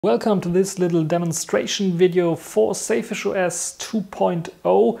Welcome to this little demonstration video for SailfishOS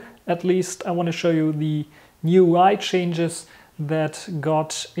 2.0. At least I want to show you the new UI changes that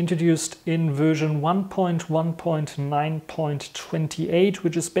got introduced in version 1.1.9.28,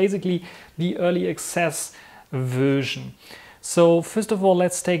 which is basically the early access version. So first of all,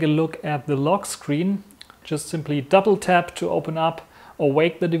 let's take a look at the lock screen. Just simply double tap to open up or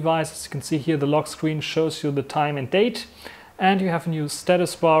wake the device. As you can see here, the lock screen shows you the time and date. And you have a new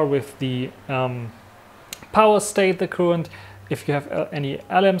status bar with the power state, the current. If you have any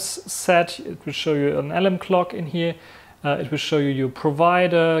alarms set, it will show you an alarm clock in here. It will show you your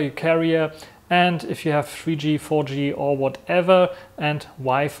provider, your carrier, and if you have 3G, 4G or whatever, and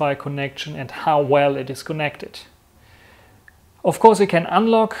Wi-Fi connection and how well it is connected. Of course, you can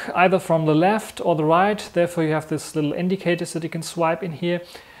unlock either from the left or the right. Therefore, you have this little indicators that you can swipe in here.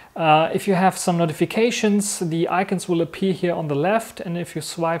 If you have some notifications, the icons will appear here on the left, and if you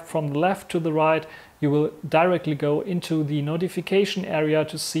swipe from the left to the right, you will directly go into the notification area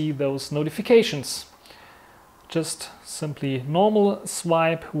to see those notifications. Just simply normal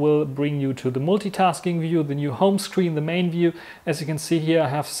swipe will bring you to the multitasking view, the new home screen, the main view. As you can see here, I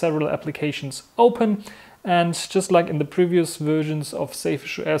have several applications open, and just like in the previous versions of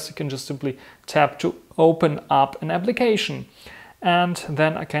SailfishOS, you can just simply tap to open up an application. And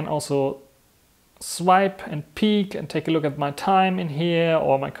then I can also swipe and peek and take a look at my time in here,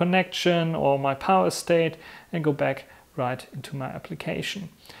 or my connection, or my power state, and go back right into my application.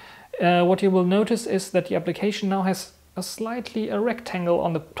 What you will notice is that the application now has a rectangle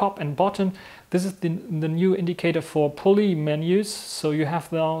on the top and bottom. This is the new indicator for Pulley Menus. So you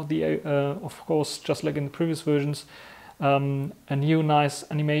have now of course, just like in the previous versions, a new nice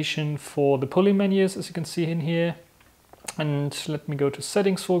animation for the Pulley Menus, as you can see in here. And let me go to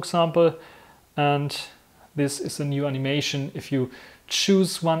settings, for example, and this is a new animation if you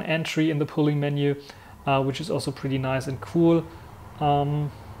choose one entry in the Pulley menu, which is also pretty nice and cool.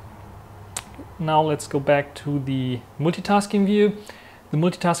 Now let's go back to the multitasking view. The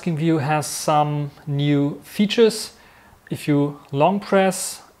multitasking view has some new features. If you long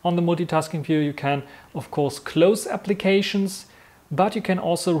press on the multitasking view, you can of course close applications. But you can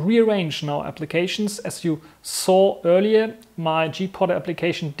also rearrange now applications. As you saw earlier, my Gpotter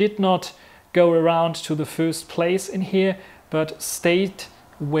application did not go around to the first place in here, but stayed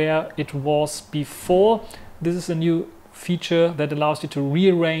where it was before. This is a new feature that allows you to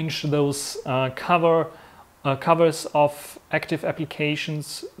rearrange those covers of active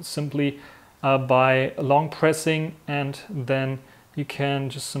applications simply by long pressing, and then you can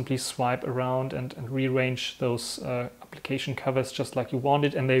just simply swipe around and rearrange those application covers just like you want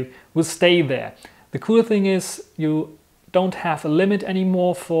it, and they will stay there. The cool thing is you don't have a limit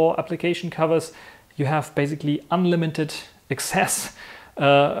anymore for application covers. You have basically unlimited access,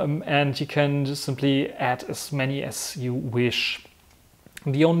 and you can just simply add as many as you wish.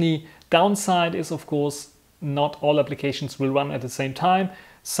 The only downside is, of course, not all applications will run at the same time.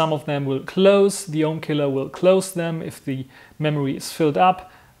 Some of them will close. The Home Killer will close them if the memory is filled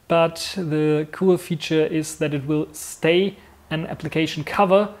up. But the cool feature is that it will stay an application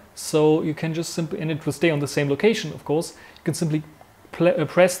cover. So you can just simply, and it will stay on the same location, of course. You can simply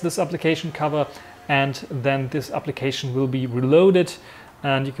press this application cover, and then this application will be reloaded,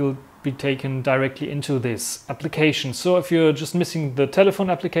 and you will be taken directly into this application. So if you're just missing the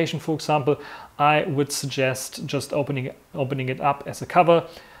telephone application, for example, I would suggest just opening it up as a cover,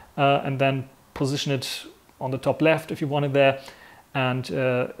 and then position it on the top left if you want it there, and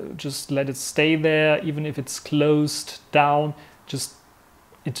just let it stay there. Even if it's closed down, just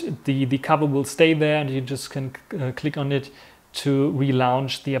the cover will stay there, and you just can click on it to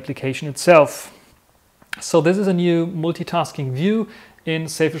relaunch the application itself. So this is a new multitasking view in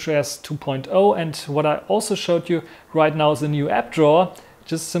SailfishOS 2.0, and what I also showed you right now is a new app drawer.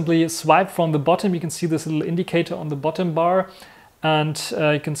 Just simply swipe from the bottom. You can see this little indicator on the bottom bar, and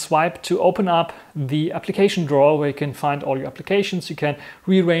you can swipe to open up the application drawer where you can find all your applications. You can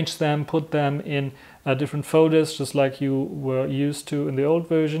rearrange them, put them in different folders just like you were used to in the old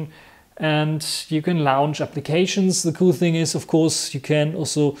version. And you can launch applications. The cool thing is, of course, you can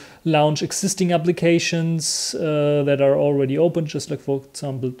also launch existing applications that are already open, just like, for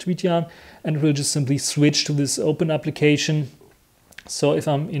example, Tweetyan, and we'll just simply switch to this open application. So if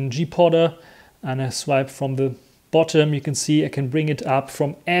I'm in Gpotter and I swipe from the bottom, you can see I can bring it up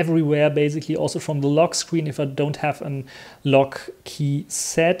from everywhere, basically also from the lock screen if I don't have a lock key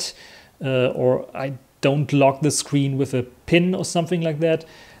set, or I don't lock the screen with a pin or something like that.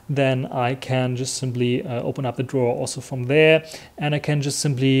 then I can just simply open up the drawer also from there, and I can just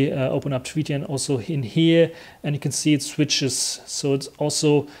simply open up Tweetien also in here, and you can see it switches. So it's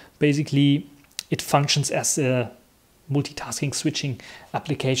also basically, it functions as a multitasking switching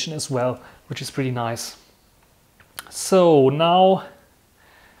application as well, which is pretty nice. So now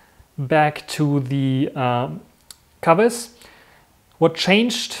back to the covers. What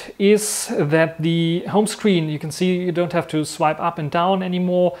changed is that the home screen, you can see you don't have to swipe up and down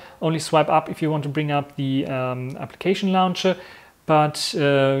anymore, only swipe up if you want to bring up the application launcher, but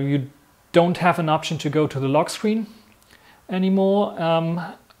you don't have an option to go to the lock screen anymore.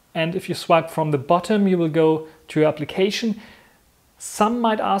 And if you swipe from the bottom, you will go to your application. Some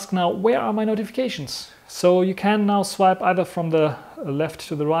might ask now, where are my notifications? So you can now swipe either from the left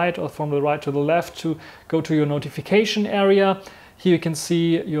to the right or from the right to the left to go to your notification area. Here you can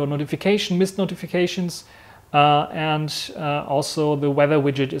see your notification, missed notifications, and also the weather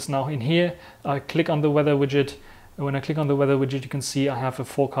widget is now in here. I click on the weather widget. When I click on the weather widget, you can see I have a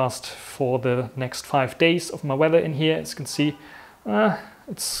forecast for the next 5 days of my weather in here. As you can see,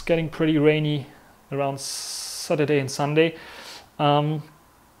 it's getting pretty rainy around Saturday and Sunday.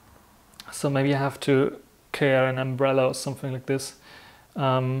 So maybe I have to carry an umbrella or something like this.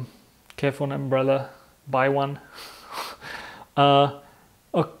 Care for an umbrella, buy one.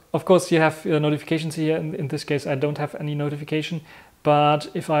 Of course, you have notifications here. In this case, I don't have any notification. But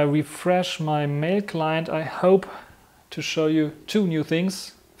if I refresh my mail client, I hope to show you two new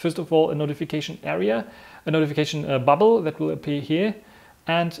things. First of all, a notification area, a notification bubble that will appear here,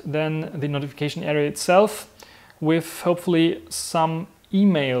 and then the notification area itself with hopefully some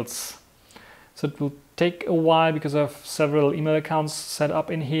emails. So it will take a while because I have several email accounts set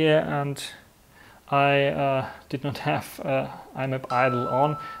up in here, and I did not have IMAP idle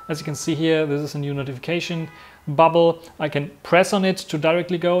on. As you can see here, this is a new notification bubble. I can press on it to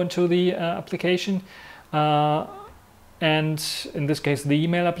directly go into the application, and in this case the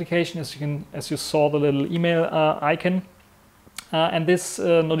email application, as you saw the little email icon. And this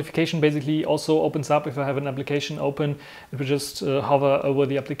notification basically also opens up if I have an application open. It will just hover over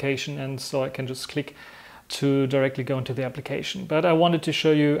the application, and so I can just click to directly go into the application. But I wanted to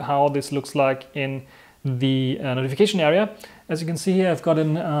show you how this looks like in the notification area. As you can see here, I've got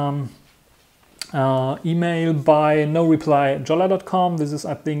an email by noreply@jolla.com. This is,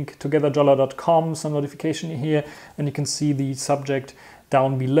 I think, togetherjolla.com, some notification here, and you can see the subject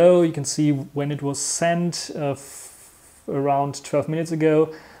down below. You can see when it was sent around 12 minutes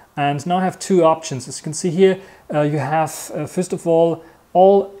ago. And now I have two options. As you can see here, you have, first of all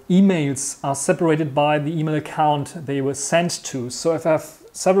emails are separated by the email account they were sent to. So if I have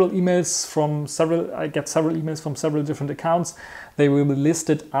several emails from I get several emails from several different accounts, they will be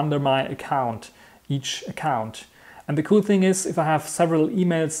listed under my account, each account. And the cool thing is, if I have several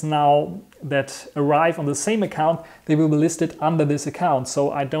emails now that arrive on the same account, they will be listed under this account.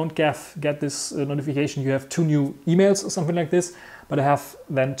 So I don't get this notification, you have two new emails or something like this, but I have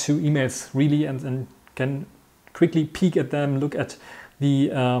then two emails really, and can quickly peek at them, look at the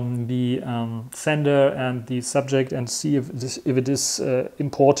sender and the subject, and see if it is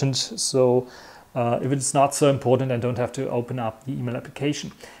important. So if it's not so important, I don't have to open up the email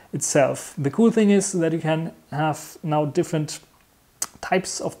application itself. The cool thing is that you can have now different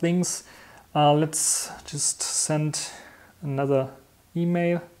types of things. Let's just send another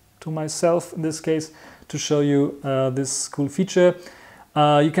email to myself in this case to show you this cool feature.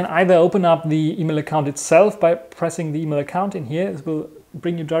 You can either open up the email account itself by pressing the email account in here. It will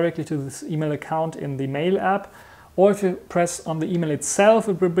bring you directly to this email account in the Mail app. Or if you press on the email itself,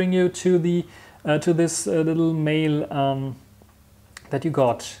 it will bring you to the to this little mail that you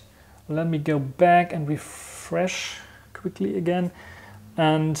got. Let me go back and refresh quickly again.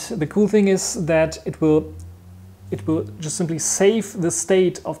 And the cool thing is that it will just simply save the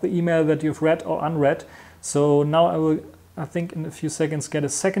state of the email that you've read or unread. So now I think in a few seconds, get a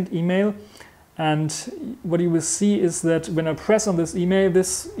second email. And what you will see is that when I press on this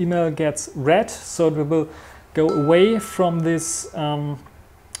email gets read. So it will go away from this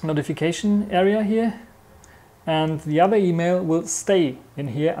notification area here. And the other email will stay in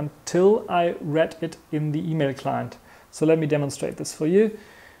here until I read it in the email client. So let me demonstrate this for you.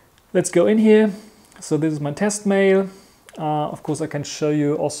 Let's go in here. So this is my test mail. Of course, I can show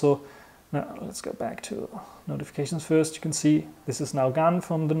you also. Now, let's go back to notifications first. You can see this is now gone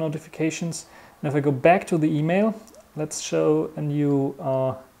from the notifications. And if I go back to the email, let's show a new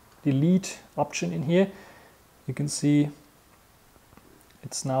delete option in here. You can see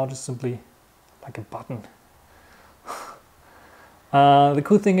it's now just simply like a button. The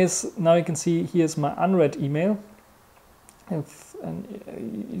cool thing is now you can see here's my unread email.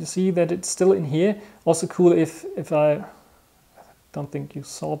 And you see that it's still in here. Also cool if I don't think you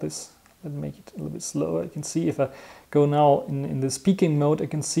saw this. Let me make it a little bit slower. You can see if I go now in the speaking mode, I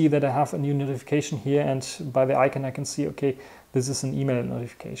can see that I have a new notification here, and by the icon I can see, okay, this is an email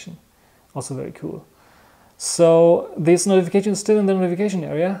notification. Also very cool. So this notification is still in the notification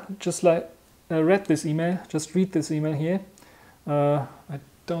area, just like I read this email. Just read this email here. I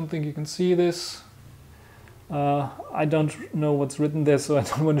don't think you can see this. I don't know what's written there, so I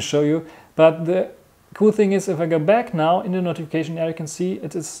don't want to show you. But the cool thing is, if I go back now in the notification area, you can see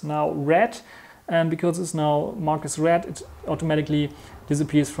it is now red. And because it's now marked as red, it automatically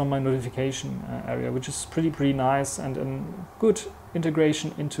disappears from my notification area, which is pretty nice, and a good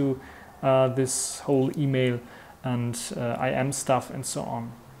integration into this whole email and IM stuff and so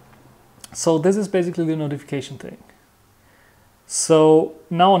on. So this is basically the notification thing. So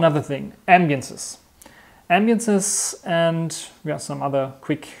now another thing, ambiances. Ambiances and some other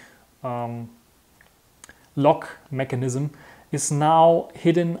quick lock mechanism is now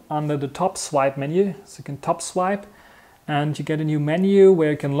hidden under the top swipe menu. So you can top swipe and you get a new menu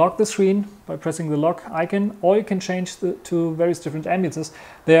where you can lock the screen by pressing the lock icon, or you can change to various different ambiances.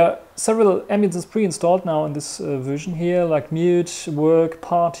 There are several ambiances pre-installed now in this version here, like mute, work,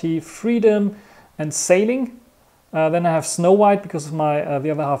 party, freedom, and sailing. Then I have Snow White because of my the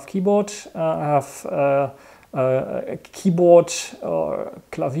other half keyboard. I have a keyboard or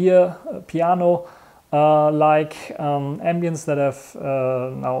clavier, piano, like ambience that I've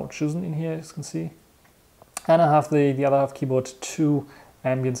now chosen in here, as you can see. And I have the other half keyboard 2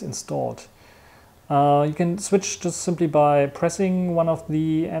 ambience installed. You can switch just simply by pressing one of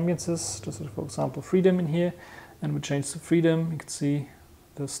the ambiances, just for example freedom in here, and we change to freedom. You can see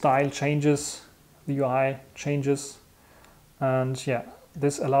the style changes, the UI changes, and yeah,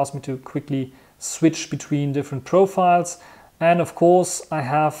 this allows me to quickly switch between different profiles. And of course I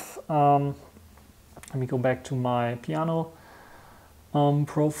have let me go back to my piano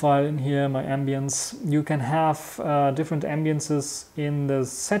profile in here, my ambience. You can have different ambiances in the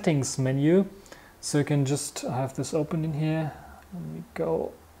settings menu. So you can just have this open in here. Let me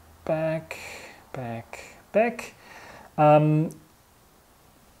go back.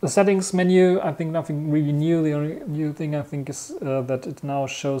 The settings menu, I think nothing really new. The only new thing I think is that it now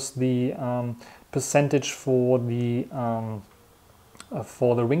shows the percentage for the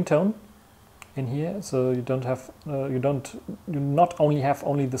ringtone in here. So you don't have you not only have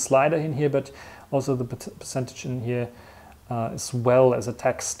the slider in here, but also the percentage in here as well as a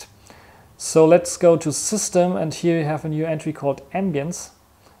text. So let's go to System, and here you have a new entry called Ambience.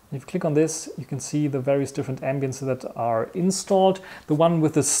 If you click on this, you can see the various different ambiences that are installed. The one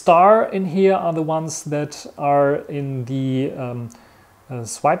with the star in here are the ones that are in the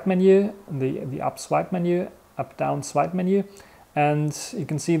swipe menu, the up swipe menu, up down swipe menu. And you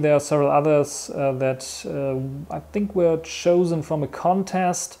can see there are several others that I think were chosen from a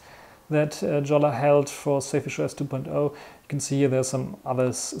contest that Jolla held for SailfishOS 2.0. You can see here there's some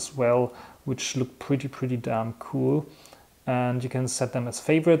others as well, which look pretty damn cool. And you can set them as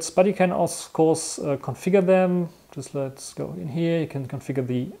favorites, but you can also, of course, configure them. Just let's go in here. You can configure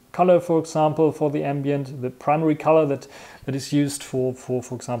the color, for example, for the ambient, the primary color that is used for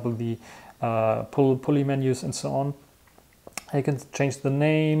example, the pulley menus and so on. You can change the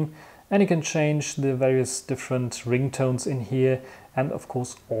name, and you can change the various different ringtones in here, and of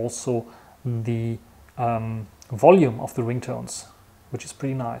course also the volume of the ringtones, which is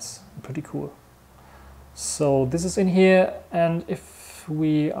pretty nice and pretty cool. So this is in here, and if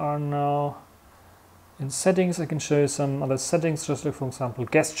we are now in settings, I can show you some other settings, just like for example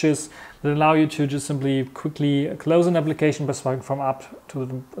gestures that allow you to just simply quickly close an application by swiping from up to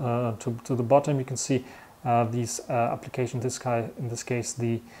the bottom. You can see these applications. In this case,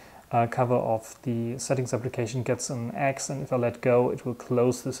 the cover of the settings application gets an X, and if I let go, it will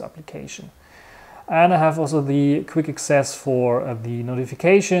close this application. And I have also the quick access for the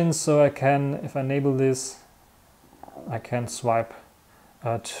notifications, so I can, if I enable this, I can swipe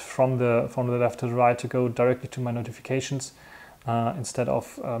from the left to the right to go directly to my notifications instead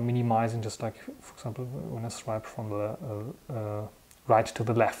of minimizing, just like, for example, when I swipe from the right to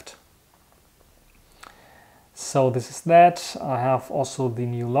the left. So this is that. I have also the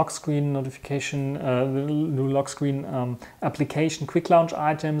new lock screen notification, the new lock screen application quick launch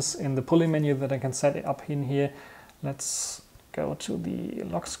items in the Pulley menu that I can set up in here. Let's go to the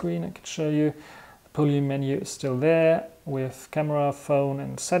lock screen. I can show you. The Pulley menu is still there with camera, phone,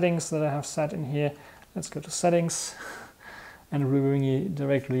 and settings that I have set in here. Let's go to settings and bring you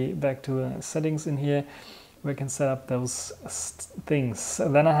directly back to settings in here. where I can set up those things.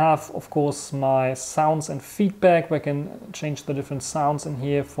 And then I have, of course, my sounds and feedback, where I can change the different sounds in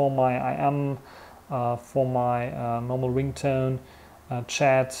here for my IM, for my normal ringtone,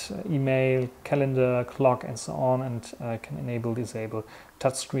 chat, email, calendar, clock, and so on, and I can enable, disable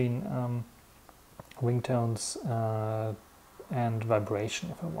touchscreen ringtones and vibration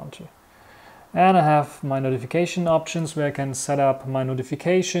if I want to. And I have my notification options, where I can set up my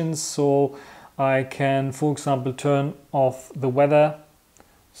notifications, so I can, for example, turn off the weather.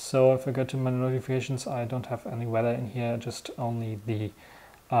 So if I go to my notifications, I don't have any weather in here, just only the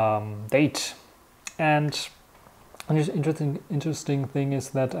date. And an interesting thing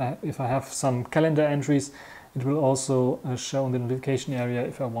is that if I have some calendar entries, it will also show in the notification area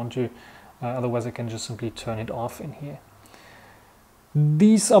if I want to. Otherwise, I can just simply turn it off in here.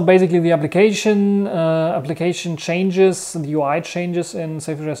 These are basically the application changes, the UI changes in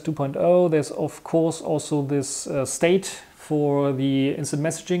SailfishOS 2.0. There's of course also this state for the instant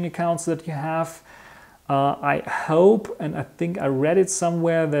messaging accounts that you have. I hope, and I think I read it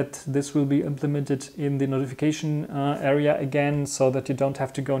somewhere, that this will be implemented in the notification area again, so that you don't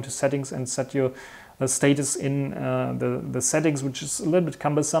have to go into settings and set your status in the settings, which is a little bit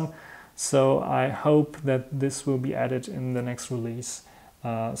cumbersome. So I hope that this will be added in the next release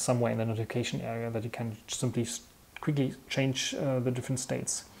somewhere in the notification area, that you can simply quickly change the different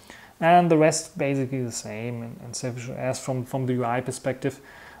states. And the rest basically the same in SailfishOS from the UI perspective.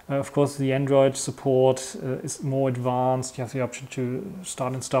 Of course, the Android support is more advanced. You have the option to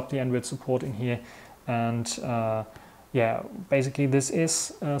start and stop the Android support in here. And yeah, basically this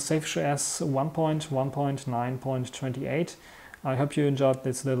is SailfishOS 1.1.9.28. I hope you enjoyed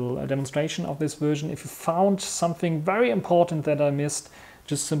this little demonstration of this version. If you found something very important that I missed,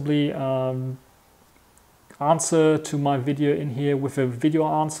 just simply answer to my video in here with a video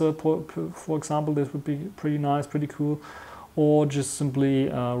answer, for example. This would be pretty nice, pretty cool. Or just simply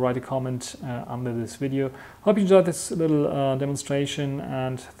write a comment under this video. Hope you enjoyed this little demonstration,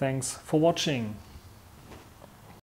 and thanks for watching.